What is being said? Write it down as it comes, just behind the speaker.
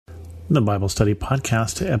The Bible Study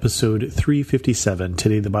Podcast, episode 357.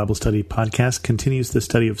 Today, the Bible Study Podcast continues the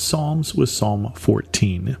study of Psalms with Psalm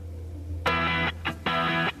 14.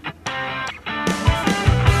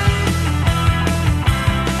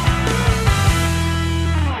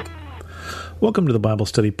 Welcome to the Bible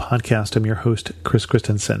Study Podcast. I'm your host, Chris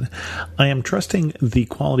Christensen. I am trusting the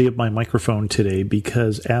quality of my microphone today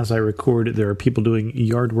because as I record, there are people doing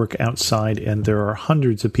yard work outside and there are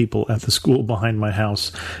hundreds of people at the school behind my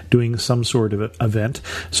house doing some sort of event.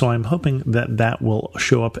 So I'm hoping that that will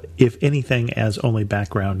show up, if anything, as only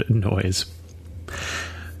background noise.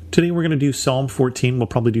 Today we're going to do Psalm 14. We'll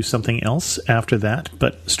probably do something else after that,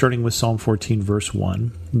 but starting with Psalm 14, verse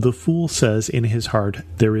 1. The fool says in his heart,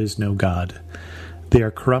 "There is no God." They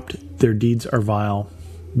are corrupt, their deeds are vile.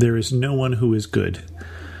 There is no one who is good.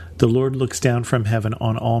 The Lord looks down from heaven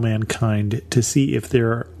on all mankind to see if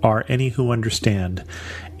there are any who understand,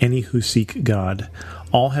 any who seek God.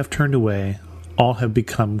 All have turned away, all have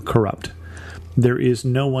become corrupt. There is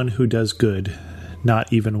no one who does good,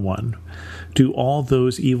 not even one. Do all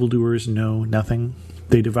those evildoers know nothing?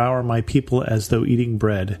 They devour my people as though eating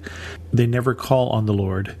bread. They never call on the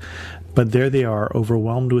Lord. But there they are,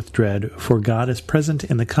 overwhelmed with dread, for God is present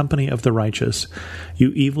in the company of the righteous. You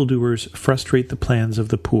evildoers frustrate the plans of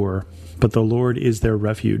the poor, but the Lord is their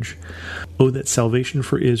refuge. Oh, that salvation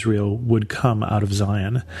for Israel would come out of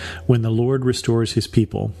Zion. When the Lord restores his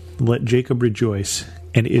people, let Jacob rejoice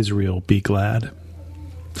and Israel be glad.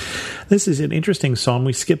 This is an interesting psalm.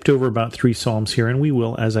 We skipped over about 3 psalms here, and we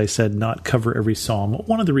will, as I said, not cover every psalm.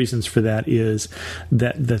 One of the reasons for that is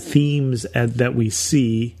that the themes that we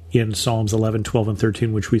see in Psalms 11, 12, and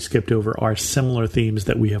 13, which we skipped over, are similar themes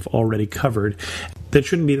that we have already covered. That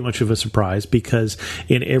shouldn't be much of a surprise, because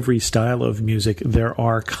in every style of music, there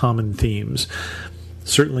are common themes.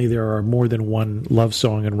 Certainly there are more than one love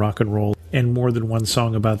song in rock and roll, and more than one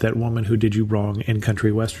song about that woman who did you wrong in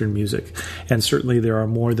country western music. And certainly there are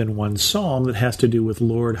more than one psalm that has to do with,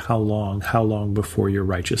 Lord, how long before your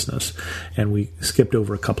righteousness? And we skipped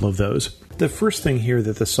over a couple of those. The first thing here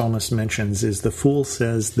that the psalmist mentions is the fool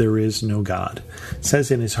says there is no God. Says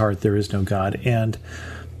in his heart there is no God. And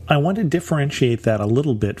I want to differentiate that a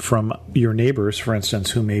little bit from your neighbors, for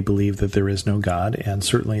instance, who may believe that there is no God. And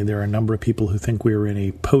certainly there are a number of people who think we are in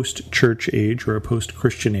a post-church age or a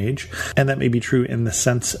post-Christian age. And that may be true in the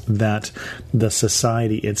sense that the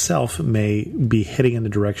society itself may be heading in the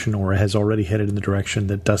direction, or has already headed in the direction,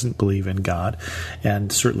 that doesn't believe in God.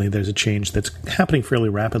 And certainly there's a change that's happening fairly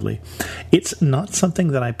rapidly. It's not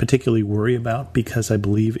something that I particularly worry about, because I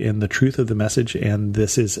believe in the truth of the message, and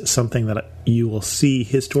this is something that you will see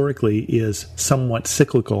historically is somewhat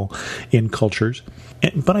cyclical in cultures,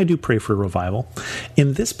 but I do pray for revival.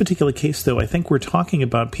 In this particular case, though, I think we're talking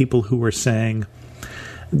about people who are saying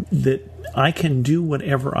that I can do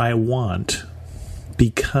whatever I want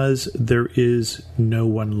because there is no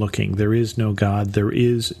one looking, there is no God, there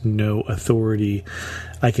is no authority.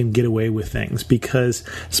 I can get away with things because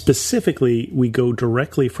specifically we go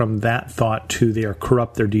directly from that thought to they are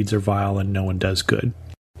corrupt, their deeds are vile, and no one does good.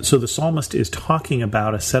 So the psalmist is talking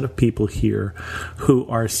about a set of people here who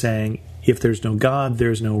are saying, if there's no God,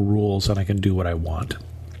 there's no rules, and I can do what I want.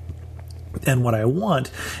 And what I want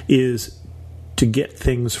is to get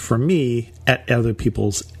things for me at other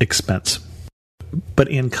people's expense. But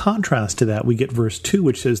in contrast to that, we get verse 2,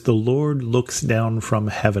 which says, the Lord looks down from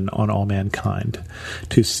heaven on all mankind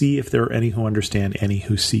to see if there are any who understand, any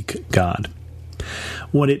who seek God.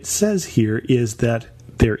 What it says here is that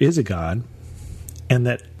there is a God, and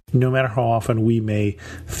that no matter how often we may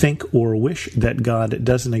think or wish that God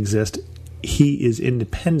doesn't exist, he is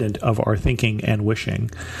independent of our thinking and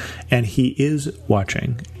wishing, and he is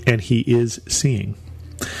watching, and he is seeing,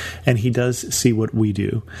 and he does see what we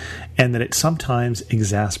do, and that it sometimes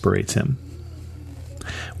exasperates him,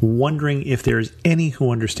 wondering if there is any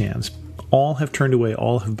who understands. All have turned away,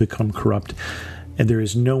 all have become corrupt, and there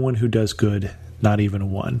is no one who does good, not even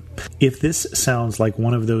one. If this sounds like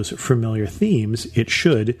one of those familiar themes, it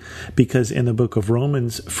should, because in the book of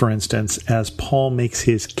Romans, for instance, as Paul makes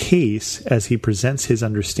his case, as he presents his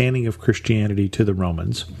understanding of Christianity to the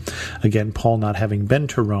Romans, again, Paul not having been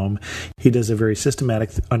to Rome, he does a very systematic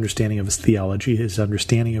understanding of his theology, his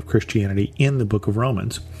understanding of Christianity in the book of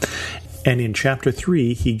Romans. And in chapter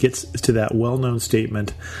 3, he gets to that well-known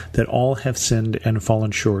statement that all have sinned and fallen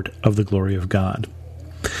short of the glory of God.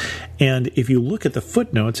 And if you look at the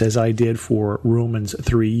footnotes, as I did for Romans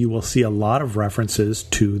 3, you will see a lot of references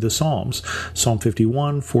to the Psalms. Psalm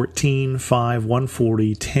 51, 14, 5,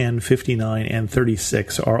 140, 10, 59, and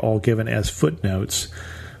 36 are all given as footnotes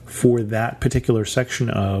for that particular section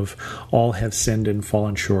of all have sinned and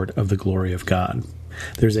fallen short of the glory of God.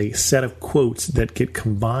 There's a set of quotes that get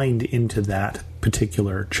combined into that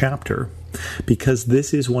particular chapter, because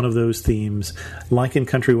this is one of those themes, like in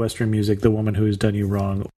country western music, The Woman Who Has Done You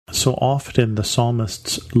Wrong. So often the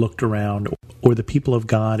psalmists looked around, or the people of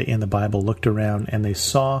God in the Bible looked around, and they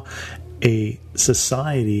saw a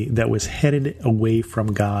society that was headed away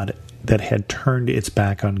from God, that had turned its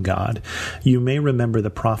back on God. You may remember the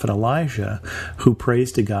prophet Elijah, who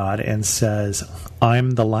prays to God and says,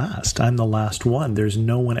 I'm the last one. There's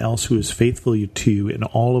no one else who is faithful to you in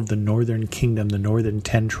all of the northern kingdom, the northern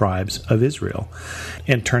 10 tribes of Israel.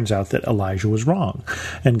 And it turns out that Elijah was wrong.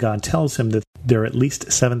 And God tells him that there are at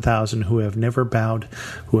least 7,000 who have never bowed,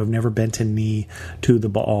 who have never bent a knee to the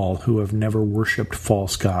Baal, who have never worshipped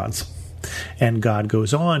false gods. And God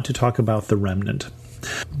goes on to talk about the remnant.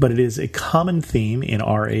 But it is a common theme in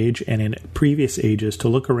our age and in previous ages to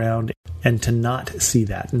look around and to not see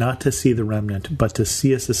that, not to see the remnant, but to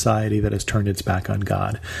see a society that has turned its back on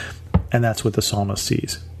God. And that's what the psalmist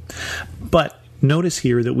sees. But notice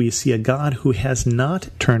here that we see a God who has not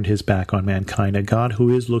turned his back on mankind, a God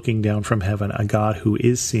who is looking down from heaven, a God who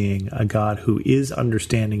is seeing, a God who is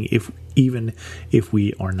understanding, even if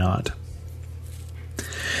we are not.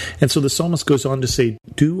 And so the psalmist goes on to say,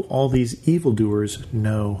 do all these evildoers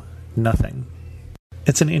know nothing?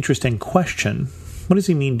 It's an interesting question. What does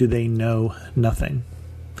he mean, do they know nothing?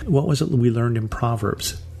 What was it we learned in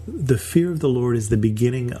Proverbs? The fear of the Lord is the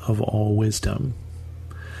beginning of all wisdom.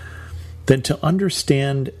 That to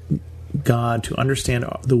understand God, to understand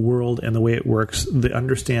the world and the way it works, to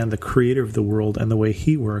understand the creator of the world and the way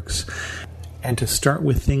he works, and to start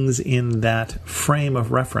with things in that frame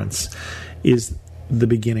of reference is the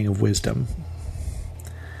beginning of wisdom.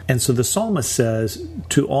 And so the psalmist says,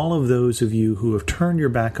 to all of those of you who have turned your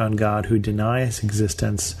back on God, who deny his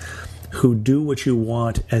existence, who do what you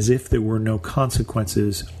want as if there were no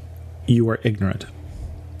consequences, you are ignorant.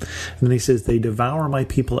 And then he says, they devour my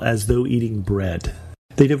people as though eating bread.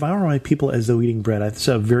 They devour my people as though eating bread. That's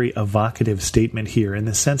a very evocative statement here, in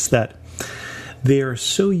the sense that they are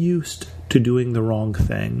so used to doing the wrong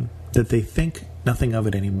thing that they think nothing of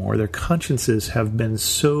it anymore. Their consciences have been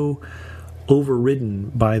so overridden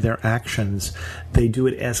by their actions, they do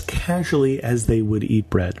it as casually as they would eat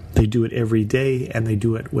bread. They do it every day, and they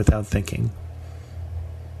do it without thinking.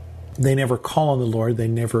 They never call on the Lord. They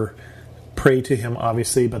never pray to him,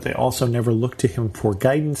 obviously, but they also never look to him for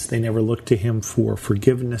guidance. They never look to him for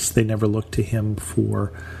forgiveness. They never look to him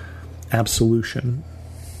for absolution.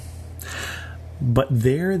 But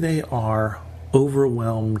there they are,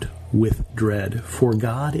 overwhelmed with dread, for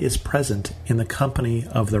God is present in the company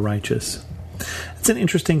of the righteous. It's an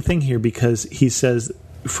interesting thing here, because he says,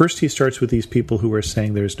 first he starts with these people who are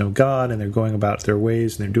saying there's no God, and they're going about their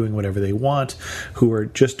ways, and they're doing whatever they want, who are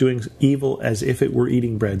just doing evil as if it were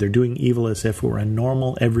eating bread. They're doing evil as if it were a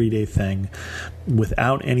normal, everyday thing,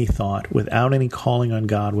 without any thought, without any calling on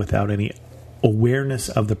God, without any awareness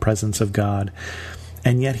of the presence of God.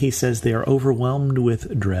 And yet he says they are overwhelmed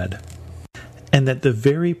with dread, and that the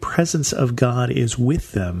very presence of God is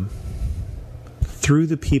with them through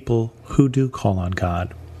the people who do call on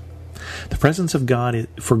God. The presence of God,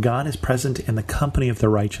 for God is present in the company of the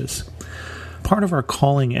righteous. Part of our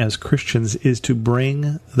calling as Christians is to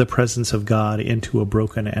bring the presence of God into a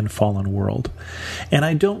broken and fallen world. And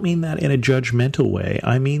I don't mean that in a judgmental way.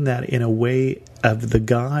 I mean that in a way of the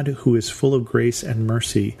God who is full of grace and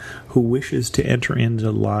mercy, who wishes to enter into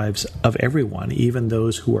the lives of everyone, even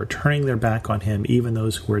those who are turning their back on him, even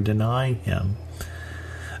those who are denying him,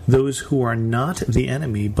 those who are not the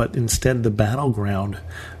enemy, but instead the battleground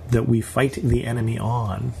that we fight the enemy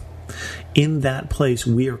on. In that place,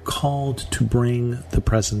 we are called to bring the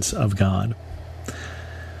presence of God.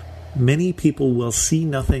 Many people will see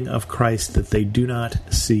nothing of Christ that they do not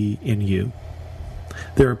see in you.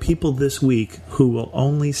 There are people this week who will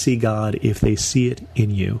only see God if they see it in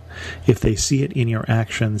you, if they see it in your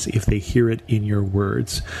actions, if they hear it in your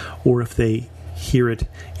words, or if they hear it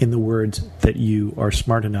in the words that you are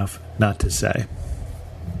smart enough not to say.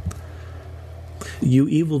 You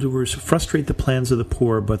evildoers frustrate the plans of the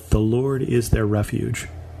poor, but the Lord is their refuge.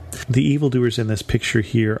 The evildoers in this picture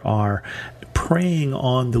here are preying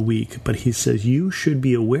on the weak, but he says you should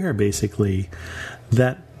be aware, basically,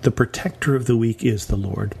 that the protector of the weak is the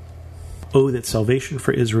Lord. Oh, that salvation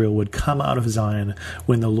for Israel would come out of Zion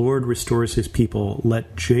when the Lord restores his people.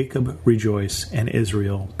 Let Jacob rejoice and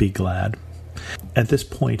Israel be glad. At this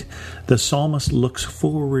point, the psalmist looks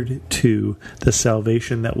forward to the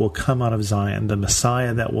salvation that will come out of Zion, the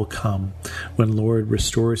Messiah that will come when Lord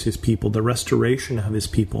restores his people, the restoration of his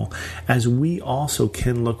people, as we also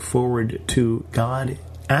can look forward to God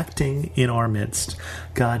acting in our midst,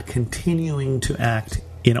 God continuing to act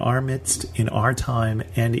in our midst, in our time,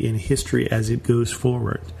 and in history as it goes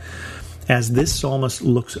forward. As this psalmist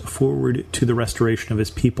looks forward to the restoration of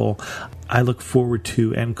his people, I look forward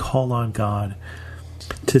to and call on God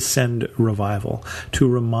to send revival, to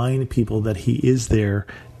remind people that he is there,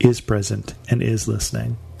 is present, and is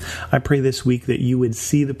listening. I pray this week that you would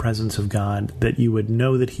see the presence of God, that you would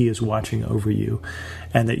know that he is watching over you,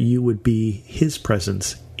 and that you would be his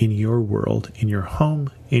presence in your world, in your home,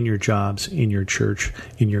 in your jobs, in your church,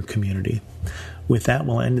 in your community. With that,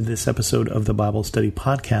 we'll end this episode of the Bible Study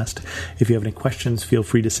Podcast. If you have any questions, feel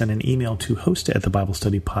free to send an email to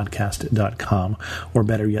host@thebiblestudypodcast.com, or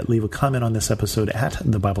better yet, leave a comment on this episode at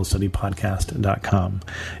thebiblestudypodcast.com.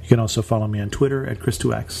 You can also follow me on Twitter at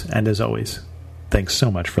Chris2X, and as always, thanks so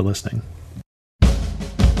much for listening.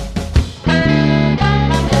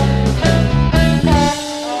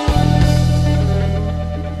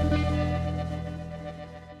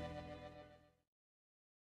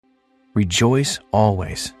 Rejoice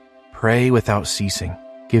always. Pray without ceasing.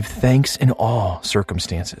 Give thanks in all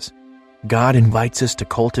circumstances. God invites us to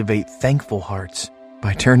cultivate thankful hearts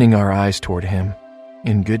by turning our eyes toward him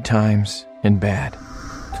in good times and bad.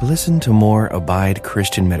 To listen to more Abide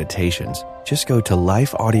Christian Meditations, just go to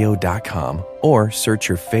lifeaudio.com or search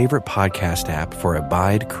your favorite podcast app for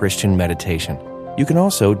Abide Christian Meditation. You can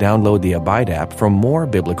also download the Abide app for more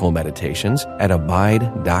biblical meditations at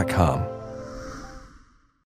abide.com.